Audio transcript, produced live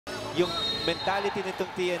yung mentality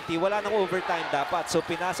nitong TNT, wala nang overtime dapat. So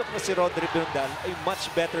pinasok na si Rodri Brundal, a much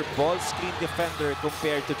better ball screen defender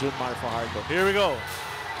compared to Junmar Fajardo. Here we go.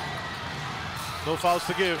 No fouls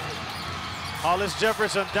to give. Hollis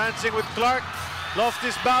Jefferson dancing with Clark. Lost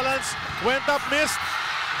his balance. Went up, missed.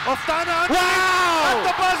 Oftana at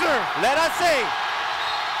the buzzer. Let us say,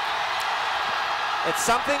 it's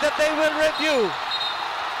something that they will review.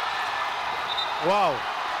 Wow.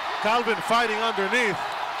 Calvin fighting underneath.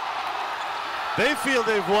 They feel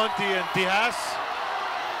they've won, TNT has.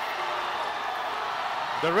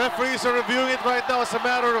 The referees are reviewing it right now as a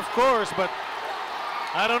matter of course, but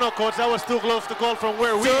I don't know, Coach, that was too close to call from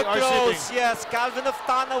where we are sitting. Yes, Calvin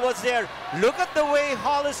Oftana was there. Look at the way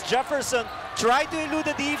Hollis Jefferson tried to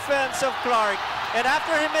elude the defense of Clark. And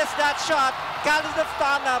after he missed that shot, Calvin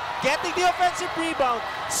Oftana getting the offensive rebound.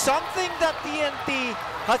 Something that TNT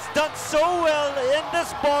has done so well in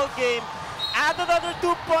this ball game. Add another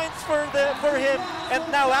 2 points for him. And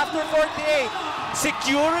now after 48,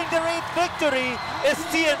 securing the 8th victory is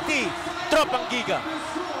TNT. Tropang Giga.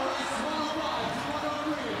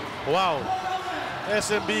 Wow,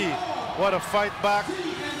 SMB, what a fight back.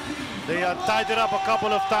 They tied it up a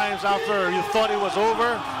couple of times after you thought it was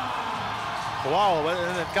over. Wow, and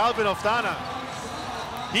then Calvin Oftana,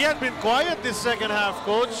 he had been quiet this second half,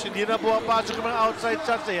 Coach. Hindi na pumapasok yung mga outside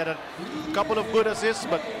shots. They had a couple of good assists,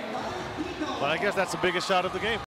 but I guess that's the biggest shot of the game.